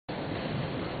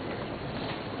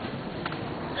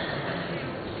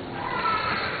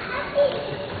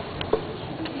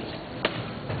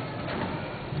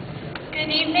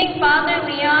evening,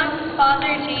 Father Leon,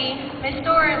 Father G, Miss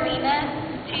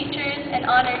Darleane, teachers, and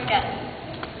honored guests.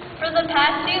 For the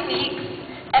past 2 weeks,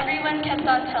 everyone kept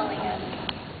on telling us,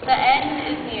 the end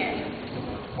is near.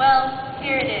 Well,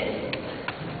 here it is.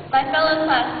 My fellow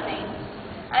classmates,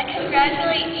 I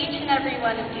congratulate each and every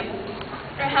one of you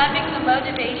for having the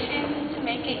motivation to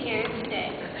make it here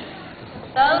today.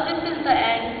 Though this is the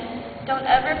end, don't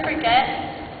ever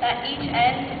forget that each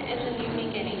end is a new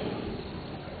beginning.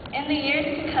 In the years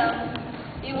to come,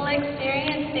 you will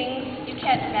experience things you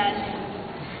can't imagine,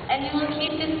 and you will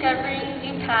keep discovering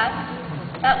new paths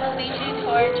that will lead you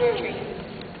towards your dreams.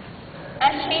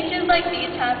 As changes like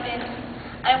these happen,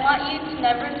 I want you to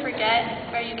never forget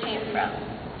where you came from.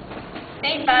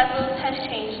 St. Basil's has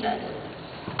changed us.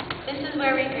 This is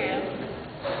where we grew.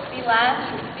 We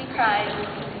laughed, we cried,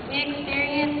 we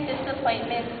experienced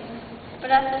disappointment,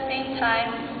 but at the same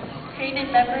time,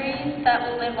 created memories that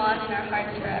will live on in our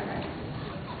hearts forever.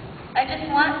 I just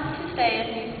want to say a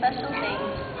few special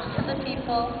thanks to the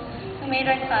people who made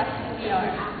our class who we are.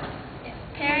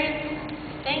 Parents,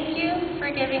 thank you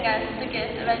for giving us the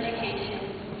gift of education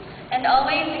and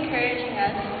always encouraging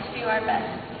us to do our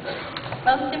best.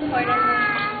 Most importantly,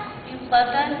 you've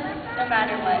loved us no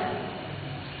matter what.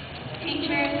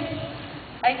 Teachers,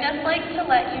 I'd just like to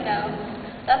let you know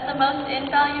that the most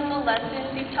invaluable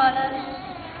lessons you've taught us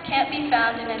can't be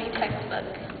found in any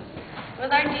textbook.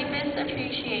 With our deepest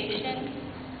appreciation,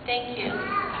 thank you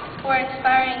for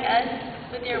inspiring us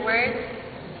with your words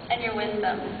and your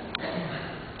wisdom.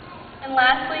 And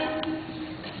lastly,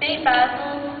 St.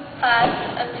 Basil's class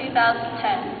of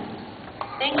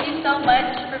 2010. Thank you so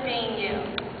much for being you.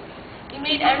 You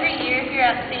made every year here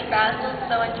at St. Basil's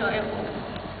so enjoyable.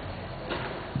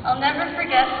 I'll never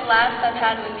forget the laughs I've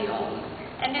had with you all,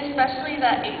 and especially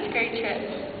that 8th grade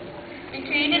trip. We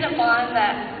created a bond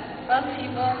that most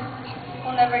people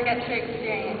will never get to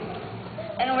experience,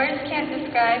 and words can't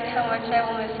describe how much I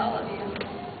will miss all of you.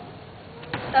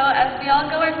 So as we all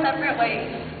go our separate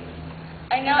ways,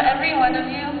 I know every one of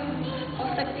you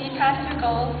will succeed past your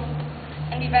goals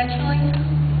and eventually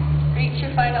reach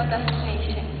your final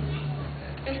destination.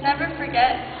 Just never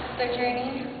forget the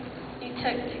journey you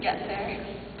took to get there.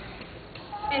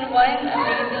 It's been one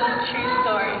amazing true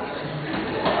story.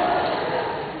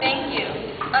 Thank you.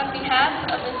 On behalf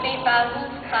of the St.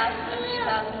 Basil's class of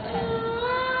 2010.